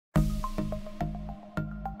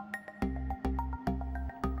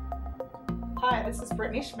Hi, this is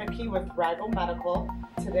Brittany with Rigel Medical.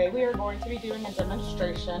 Today we are going to be doing a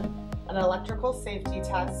demonstration, an electrical safety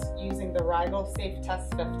test using the Rigel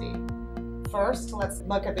Safetest 50. First, let's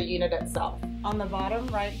look at the unit itself. On the bottom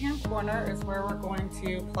right hand corner is where we're going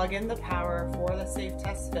to plug in the power for the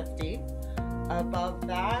Safetest 50. Above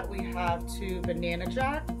that, we have two banana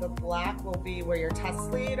jack. The black will be where your test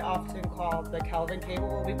lead, often called the Kelvin cable,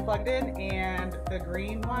 will be plugged in, and the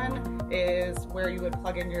green one is where you would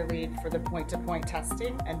plug in your lead for the point-to-point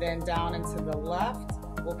testing. And then down and to the left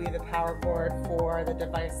will be the power board for the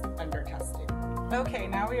device under testing. Okay,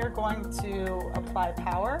 now we are going to apply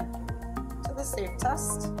power to the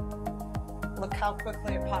Safetest. Look how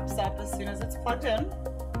quickly it pops up as soon as it's plugged in.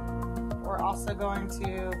 We're also going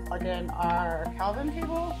to plug in our Kelvin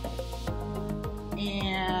cable,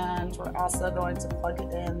 and we're also going to plug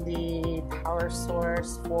in the power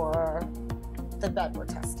source for the bed we're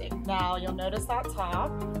testing. Now you'll notice at top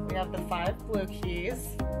we have the 5 blue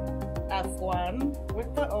keys. F1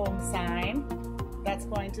 with the ohm sign, that's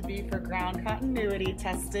going to be for ground continuity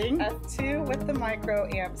testing. F2 with the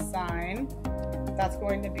microamp sign, that's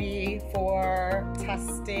going to be for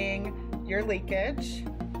testing your leakage,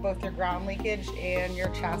 both your ground leakage and your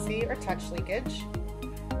chassis or touch leakage.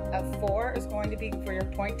 F4 is going to be for your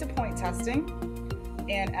point-to-point testing,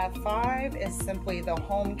 and F5 is simply the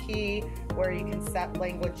home key where you can set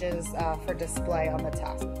languages for display on the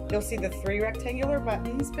test. You'll see the 3 rectangular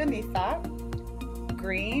buttons beneath that.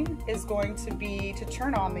 Green is going to be to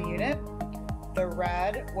turn on the unit, the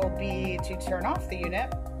red will be to turn off the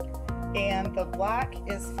unit, and the black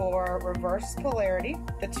is for reverse polarity.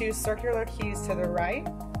 The 2 circular keys to the right.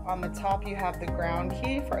 On the top you have the ground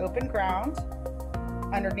key for open ground.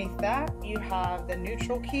 Underneath that you have the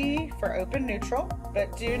neutral key for open neutral.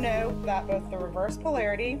 But do note that both the reverse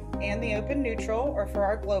polarity and the open neutral are for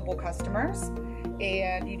our global customers,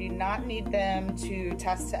 and you do not need them to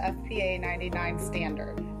test to FPA 99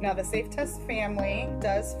 standard. Now the Safetest family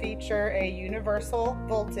does feature a universal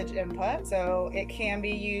voltage input, so it can be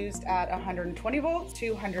used at 120 volts,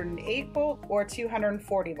 208 volts, or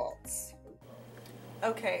 240 volts.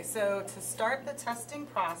 Okay, so to start the testing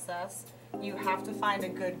process, you have to find a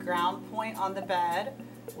good ground point on the bed.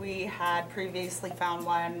 We had previously found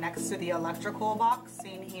one next to the electrical box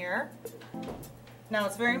seen here. Now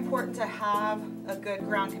it's very important to have a good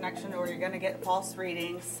ground connection or you're going to get false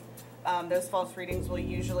readings. Those false readings will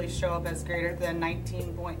usually show up as greater than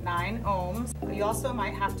 19.9 ohms. You also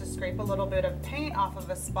might have to scrape a little bit of paint off of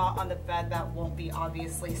a spot on the bed that won't be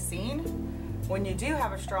obviously seen. When you do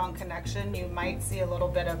have a strong connection, you might see a little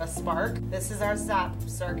bit of a spark. This is our zap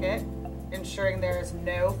circuit, ensuring there is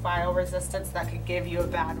no file resistance that could give you a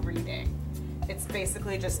bad reading. It's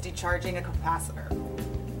basically just decharging a capacitor.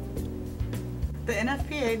 The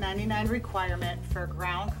NFPA 99 requirement for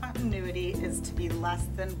ground continuity is to be less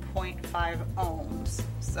than 0.5 ohms.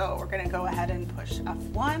 So we're going to go ahead and push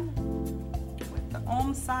F1 with the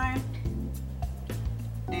ohm sign.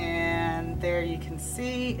 And there you can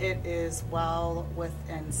see it is well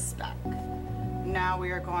within spec. Now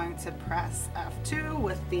we are going to press F2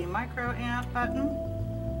 with the microamp button,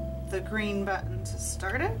 the green button to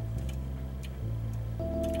start it.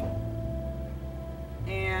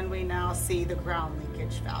 And we now see the ground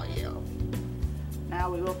leakage value. Now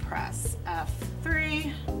we will press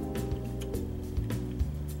F3.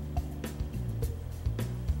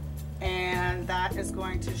 And that is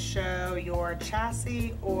going to show your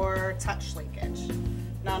chassis or touch leakage.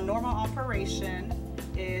 Now normal operation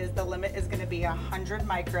is the limit is going to be 100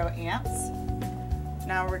 microamps.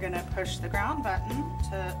 Now we're going to push the ground button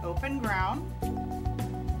to open ground.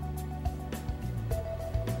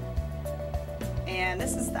 And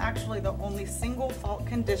this is actually the only single fault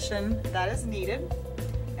condition that is needed.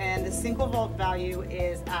 And the single volt value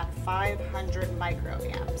is at 500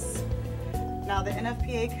 microamps. Now the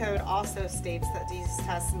NFPA code also states that these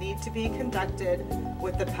tests need to be conducted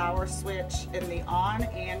with the power switch in the on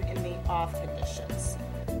and in the off conditions.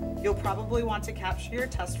 You'll probably want to capture your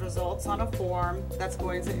test results on a form that's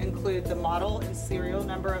going to include the model and serial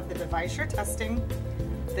number of the device you're testing,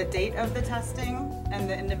 the date of the testing, and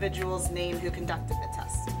the individual's name who conducted the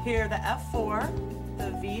test. Here the F4,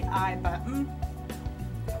 the VI button,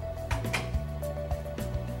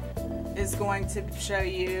 is going to show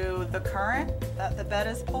you the current that the bed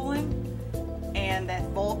is pulling and the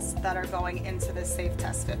volts that are going into the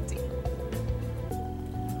Safetest 50.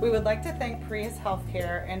 We would like to thank Prius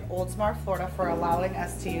Healthcare in Oldsmar, Florida for allowing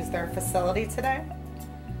us to use their facility today.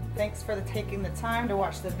 Thanks for taking the time to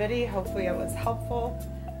watch the video. Hopefully it was helpful.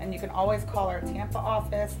 And you can always call our Tampa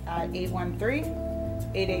office at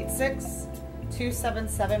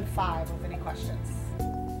 813-886-2775 with any questions.